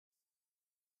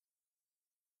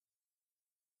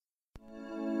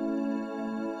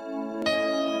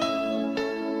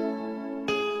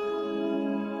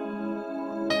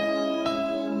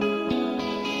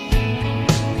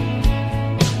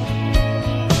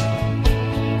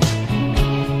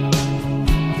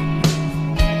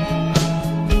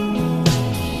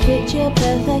your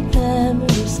perfect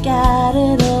memories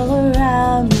scattered all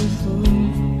around the floor.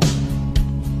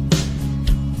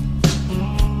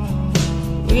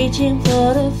 Reaching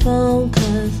for the phone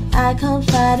 'cause I can't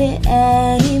find it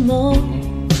anymore.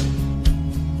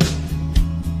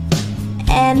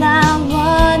 And I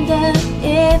wonder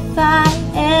if I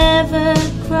ever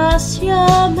cross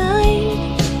your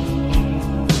mind.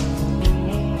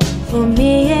 For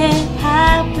me it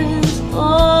happens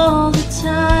all the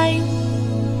time.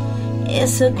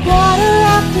 It's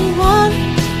 1:15,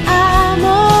 I'm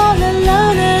all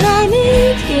alone and I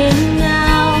need you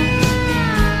now.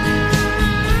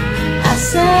 I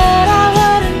said I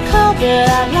wouldn't call, but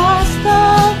I lost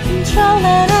all control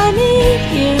and I need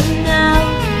you now.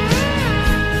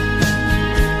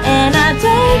 And I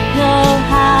don't know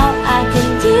how I can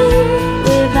do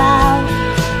without.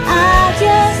 I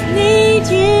just need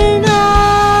you now.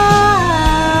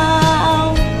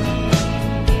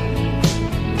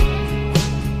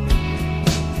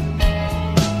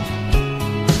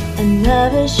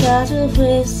 Another shot of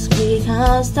whiskey,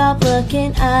 can't stop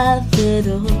looking at the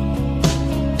door.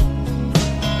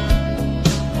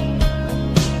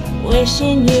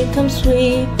 Wishing you'd come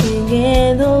sweeping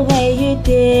in the way you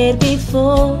did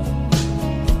before.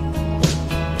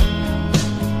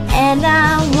 And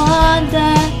I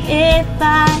wonder if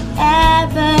I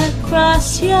ever cross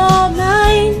your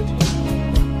mind.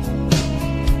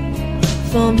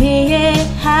 For me it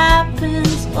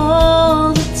happens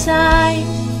all the time.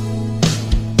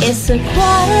 It's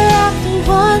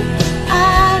 1:15,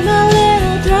 I'm a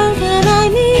little drunk and I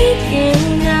need you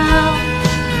now.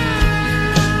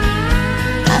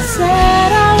 I said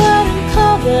I wouldn't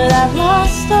call, but I've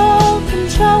lost all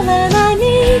control and I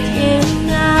need you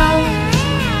now.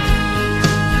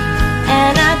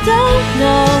 And I don't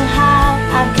know how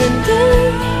I can do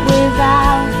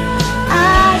without.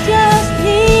 I just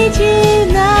need you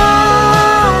now.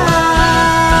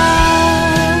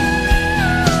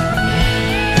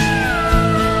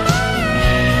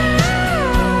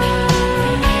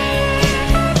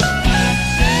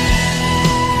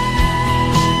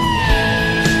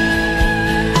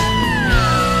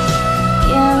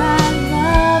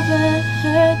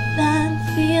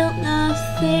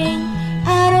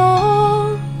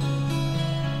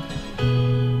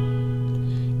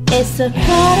 It's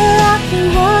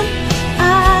 1:15,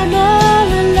 I'm all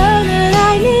alone and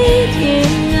I need you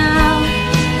now.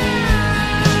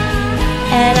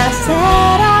 And I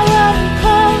said I wouldn't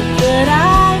call, but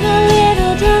I'm a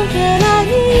little drunk and I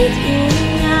need you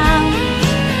now.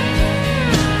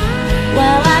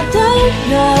 Well, I don't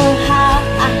know how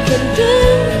I can do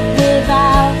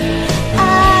without.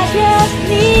 I just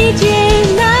need you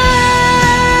now.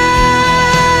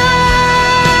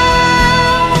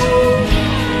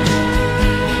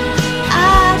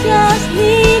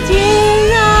 Need you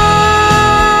now.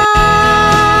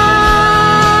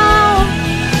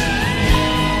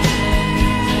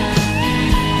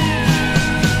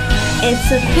 It's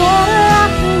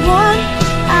 1:15,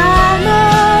 I'm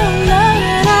all alone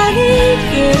and I need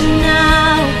you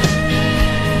now.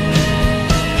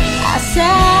 I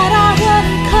said